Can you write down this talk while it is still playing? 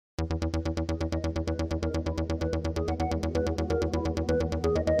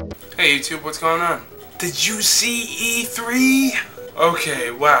Hey YouTube, what's going on? Did you see E3?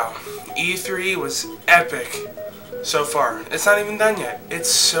 Okay, wow. E3 was epic so far. It's not even done yet. It's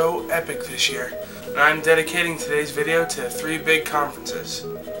so epic this year. And I'm dedicating today's video to 3 big conferences.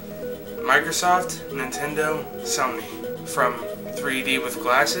 Microsoft, Nintendo, Sony. From 3D with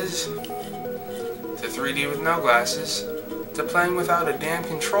glasses, to 3D with no glasses, to playing without a damn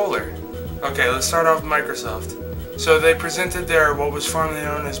controller. Okay, let's start off with Microsoft. So they presented their, what was formerly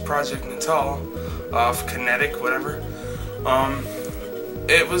known as Project Natal, Kinetic, whatever.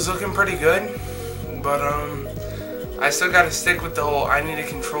 It was looking pretty good, but I still gotta stick with the whole I need a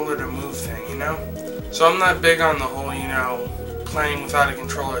controller to move thing, you know? So I'm not big on the whole, you know, playing without a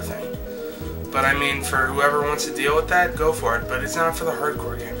controller thing. But I mean, for whoever wants to deal with that, go for it, but it's not for the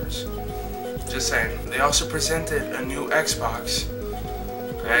hardcore gamers. Just saying. They also presented a new Xbox.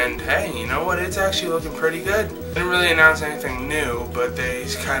 And hey, you know what? It's actually looking pretty good. Didn't really announce anything new, but they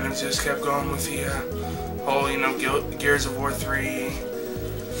kind of just kept going with the whole, you know, Gears of War 3,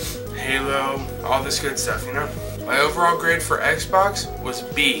 Halo, all this good stuff, you know? My overall grade for Xbox was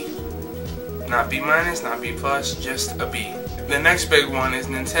B. Not B-, not B+, just a B. The next big one is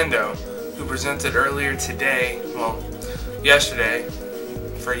Nintendo, who presented earlier today, well, yesterday,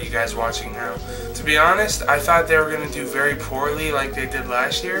 for you guys watching now. To be honest, I thought they were going to do very poorly like they did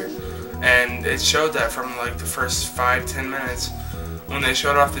last year, and it showed that from like the first 5-10 minutes. When they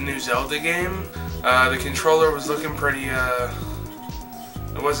showed off the new Zelda game, the controller was looking pretty,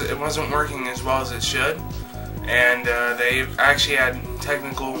 it wasn't working as well as it should, and they actually had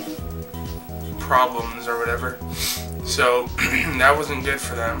technical problems or whatever, so that wasn't good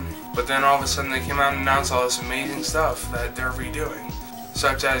for them. But then all of a sudden they came out and announced all this amazing stuff that they're redoing,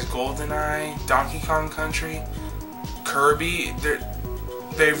 such as GoldenEye, Donkey Kong Country, Kirby.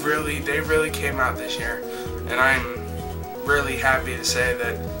 They really came out this year, and I'm really happy to say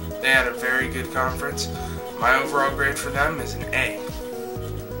that they had a very good conference. My overall grade for them is an A-.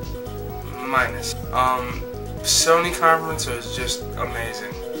 Sony conference was just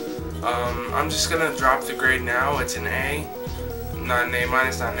amazing. I'm just gonna drop the grade now. It's an A. Not an A-,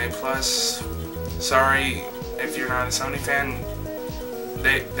 not an A+. Sorry if you're not a Sony fan.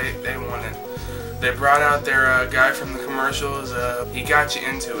 They won it. They brought out their guy from the commercials. He got you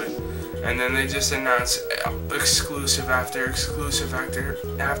into it, and then they just announced exclusive after exclusive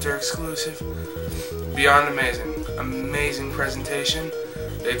after exclusive. Beyond amazing, amazing presentation.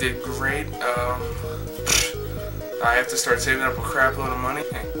 They did great. I have to start saving up a crap load of money.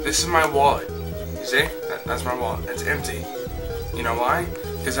 Hey, this is my wallet. You see? That's my wallet. It's empty. You know why?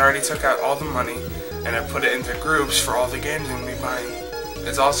 Because I already took out all the money and I put it into groups for all the games I'm going to be buying.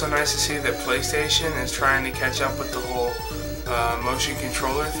 It's also nice to see that PlayStation is trying to catch up with the whole motion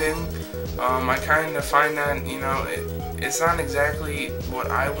controller thing. I kind of find that, you know, it's not exactly what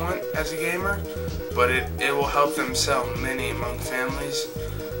I want as a gamer, but it will help them sell many among families.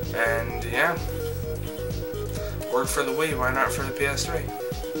 And yeah, worked for the Wii, why not for the PS3?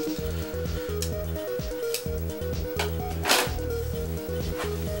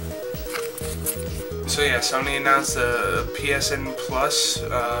 So yeah, Sony announced the PSN Plus.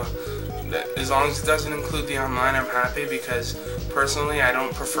 As long as it doesn't include the online, I'm happy, because personally I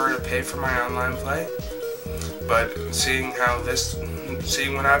don't prefer to pay for my online play. But seeing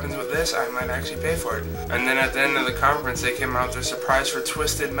what happens with this, I might actually pay for it. And then at the end of the conference, they came out with their surprise for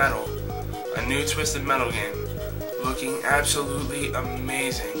Twisted Metal, a new Twisted Metal game, looking absolutely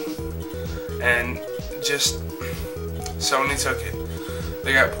amazing. And just Sony took it.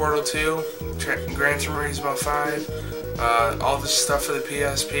 They got Portal 2, Gran Turismo 5, all this stuff for the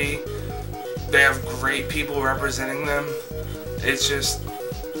PSP. They have great people representing them. It's just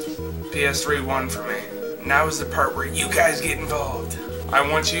PS3 won for me. Now is the part where you guys get involved. I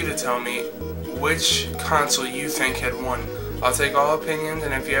want you to tell me which console you think had won. I'll take all opinions,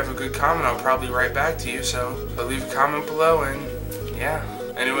 and if you have a good comment, I'll probably write back to you. So leave a comment below, and yeah.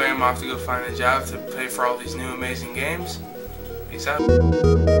 Anyway, I'm off to go find a job to pay for all these new amazing games. Peace out.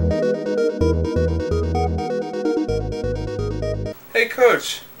 Hey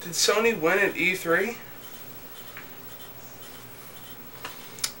coach, did Sony win at E3?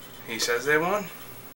 He says they won.